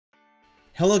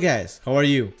Hello guys, how are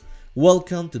you?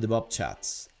 Welcome to the Bob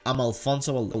Chats. I'm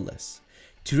Alfonso Valdez.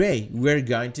 Today we're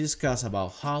going to discuss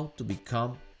about how to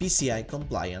become PCI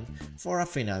compliant for a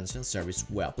financial service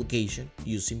web application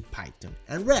using Phyton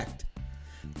and React.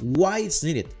 Why it's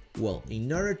needed? Well,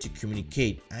 in order to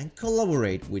communicate and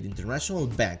collaborate with international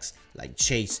banks like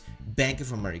Chase, Bank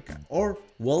of America or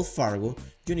Wells Fargo,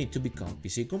 you need to become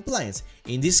PCI compliant.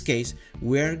 In this case,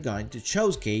 we're going to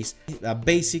showcase a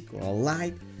basic or a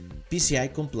light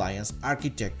PCI compliance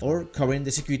architecture, or covering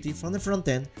the security from the front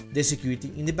end, the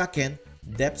security in the back end,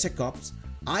 DevSecOps,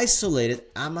 isolated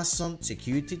Amazon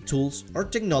security tools or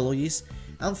technologies,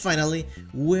 and finally,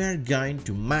 we're going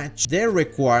to match the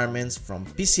requirements from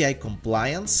PCI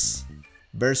compliance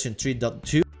version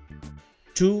 3.2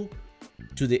 to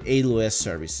the AWS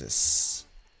services.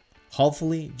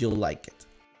 Hopefully, you'll like it.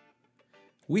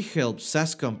 We help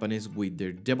SaaS companies with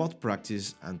their DevOps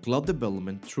practice and cloud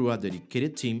development through a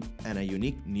dedicated team and a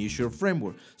unique nearshore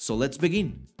framework. So let's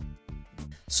begin.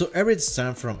 So everything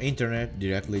starts from internet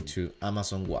directly to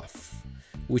Amazon Web,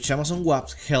 which Amazon Web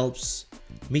helps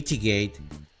mitigate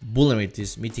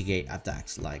vulnerabilities, mitigate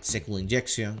attacks like SQL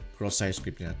injection, cross-site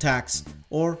scripting attacks,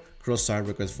 or cross-site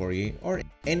request for you, or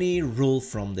any rule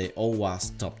from the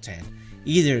OWASP top 10,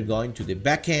 either going to the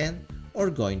back end or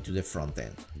going to the front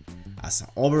end. As an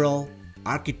overall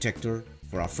architecture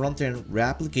for a front-end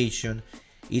application,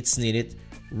 it's needed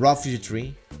Route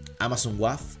 53, Amazon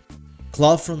Web,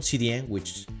 CloudFront CDN,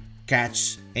 which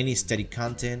catch any static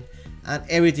content, and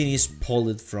everything is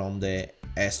pulled from the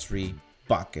S3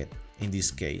 bucket. In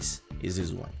this case, is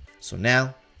this one. So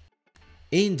now,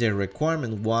 in the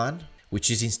requirement 1, which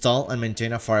is install and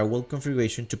maintain a firewall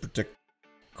configuration to protect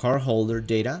cardholder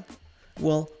data,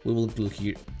 well, we will include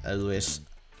here AWS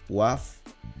WAF,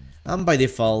 and by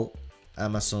default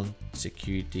Amazon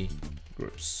security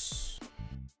groups.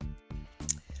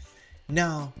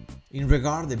 Now, in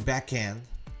regard to the backend,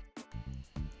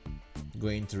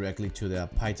 going directly to the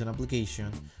Phyton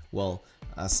application, well,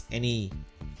 as any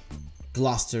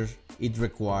cluster, it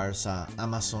requires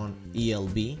Amazon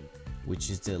ELB,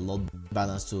 which is the load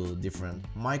balance to different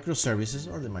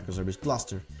microservices or the microservice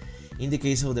cluster. In the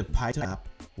case of the Phyton app,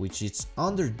 which is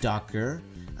under Docker,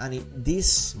 and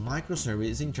this microservice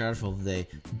is in charge of the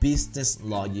business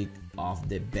logic of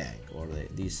the bank or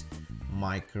this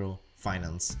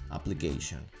microfinance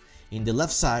application. In the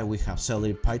left side, we have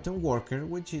selected Phyton Worker,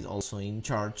 which is also in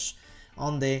charge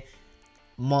on the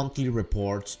monthly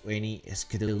reports, any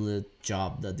scheduled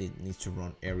job that it needs to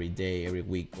run every day, every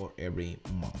week, or every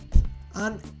month.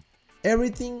 And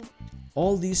everything,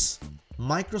 all these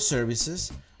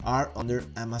microservices are under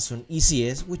Amazon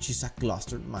ECS, which is a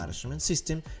cluster management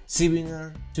system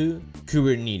similar to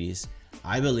Kubernetes.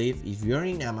 I believe if you're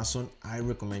in Amazon, I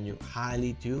recommend you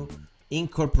highly to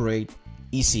incorporate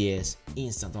ECS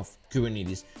instead of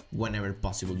Kubernetes whenever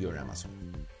possible you're Amazon.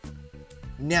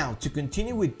 Now, to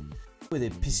continue with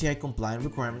the PCI compliant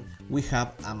requirement, we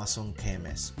have Amazon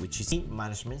KMS, which is a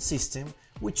management system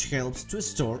which helps to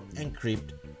store and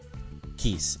encrypt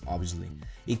keys. Obviously,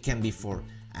 it can be for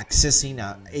accessing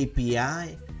an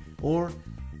API or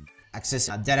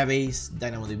accessing a database,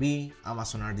 DynamoDB,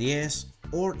 Amazon RDS,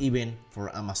 or even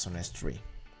for Amazon S3.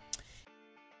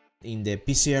 In the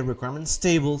PCI requirements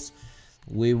tables,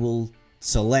 we will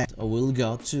select or we'll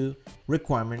go to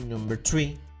requirement number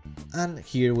 3, and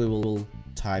here we will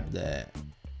type the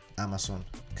Amazon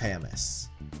KMS.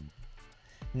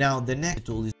 Now the next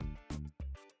tool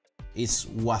is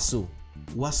WASU.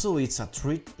 WASU is a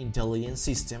threat intelligence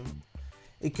system.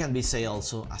 It can be say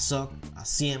also a SOC, a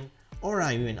SIEM, or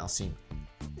even a SIEM.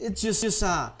 It's just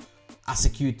a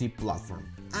security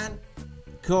platform and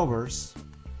covers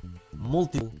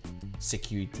multiple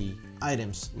security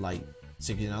items like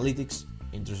security analytics,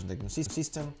 intrusion detection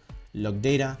system, log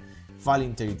data, file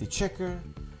integrity checker,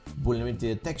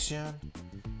 vulnerability detection,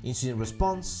 incident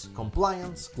response,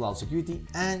 compliance, cloud security,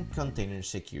 and container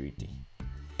security.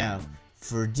 Now,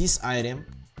 for this item,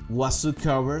 WASU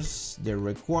covers the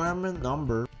requirement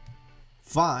number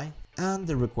 5 and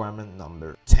the requirement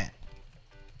number 10.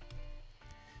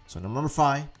 So number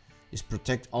 5 is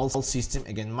protect all systems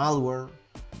against malware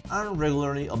and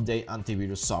regularly update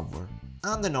antivirus software.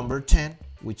 And the number 10,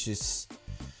 which is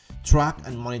track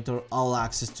and monitor all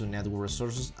access to network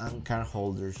resources and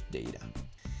cardholders' data.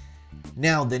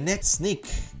 Now the next sneak,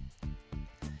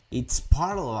 it's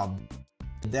part of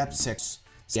a DevSecOps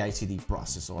CI/CD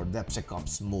process or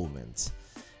DevSecOps movement.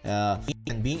 It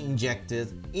can be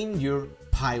injected in your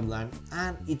pipeline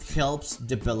and it helps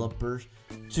developers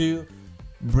to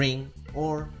bring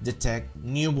or detect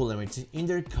new vulnerabilities in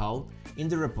their code, in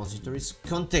the repositories,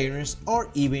 containers, or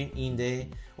even in the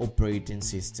operating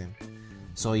system.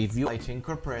 So if you like to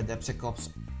incorporate DevSecOps,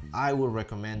 I would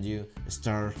recommend you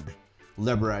start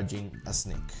leveraging a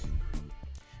sneak,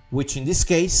 which in this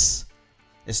case,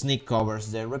 a sneak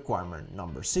covers the requirement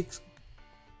number 6.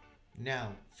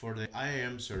 Now, for the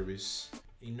IAM service,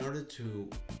 in order to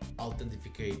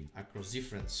authenticate across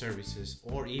different services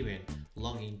or even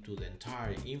log into the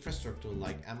entire infrastructure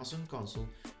like Amazon console,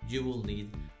 you will need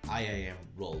IAM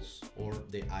roles or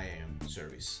the IAM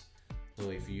service. So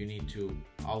if you need to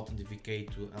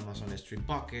authenticate to Amazon S3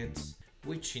 buckets,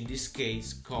 which in this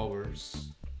case covers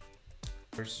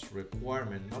first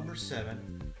requirement number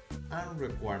 7 and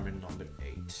requirement number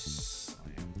 8.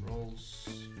 IAM roles.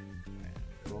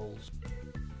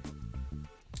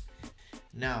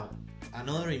 Now,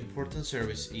 another important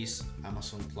service is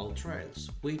Amazon Cloud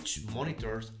Trails, which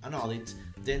monitors and audits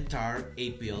the entire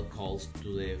APL calls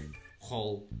to the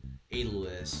whole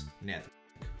AWS network.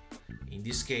 In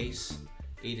this case,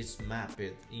 it is mapped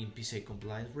in PCI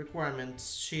compliance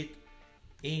requirements sheet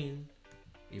in,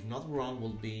 if not wrong, will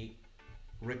be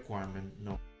requirement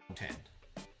number 10.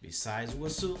 Besides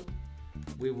WASU,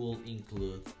 we will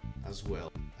include as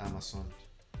well Amazon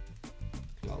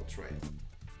Cloud Trail.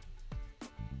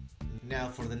 Now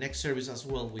for the next service as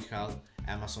well, we have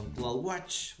Amazon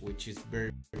CloudWatch, which is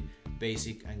very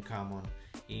basic and common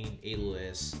in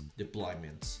AWS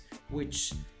deployments,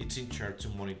 which it's in charge to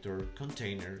monitor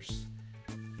containers,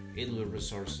 AWS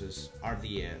resources,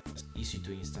 RDS, easy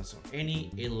to instance of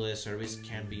any AWS service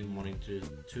can be monitored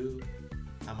to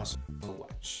Amazon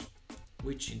CloudWatch,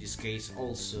 which in this case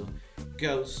also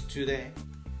goes to the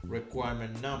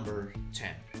requirement number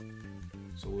 10.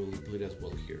 So we'll include as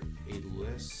well here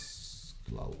AWS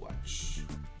CloudWatch.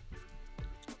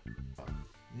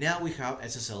 Now we have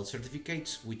SSL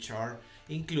certificates, which are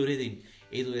included in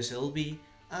AWS LB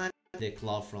and the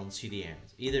CloudFront CDN.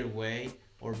 Either way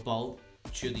or both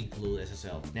should include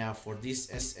SSL. Now for this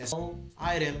SSL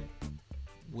item,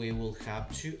 we will have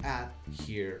to add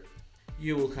here.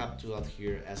 You will have to add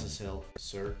here SSL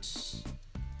certs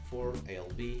for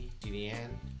LB, CDN,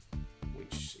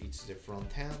 which is the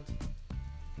front end,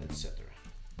 etc.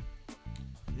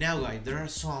 Now guys, there are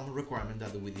some requirements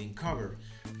that we didn't cover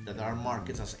that are marked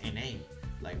as NA,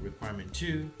 like requirement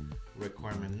 2,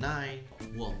 requirement 9.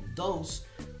 Well, those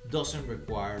doesn't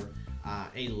require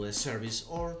AWS service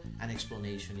or an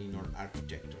explanation in our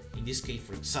architecture. In this case,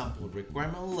 for example,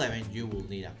 requirement 11, you will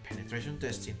need a penetration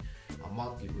testing, a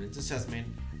monthly release assessment,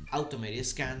 automated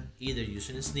scan, either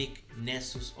using Snyk,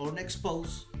 Nessus or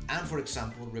Nexpose. And for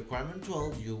example, requirement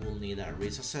 12, you will need a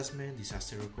risk assessment,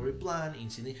 disaster recovery plan,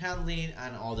 incident handling,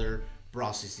 and other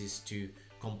processes to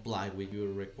comply with your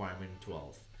requirement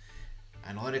 12.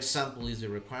 Another example is the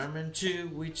requirement 2,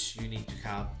 which you need to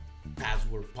have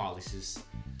password policies,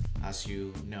 as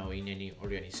you know, in any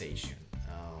organization.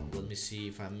 Let me see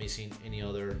if I'm missing any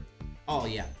other. Oh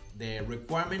yeah, the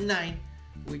requirement 9,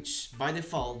 which by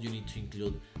default you need to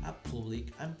include a public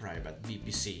and private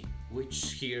VPC,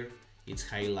 which here it's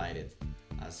highlighted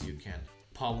as you can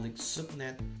public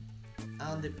subnet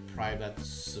and the private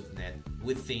subnet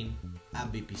within a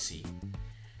VPC.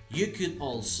 You could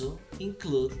also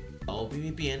include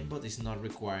OpenVPN, but it's not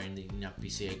required in a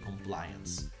PCI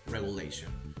compliance regulation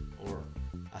or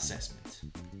assessment.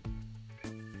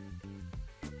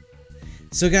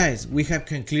 So guys, we have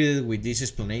concluded with this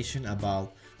explanation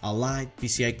about a light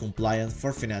PCI compliant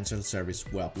for financial service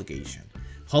web application.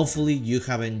 Hopefully you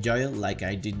have enjoyed it like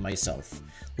I did myself.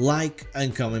 Like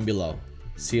and comment below.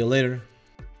 See you later.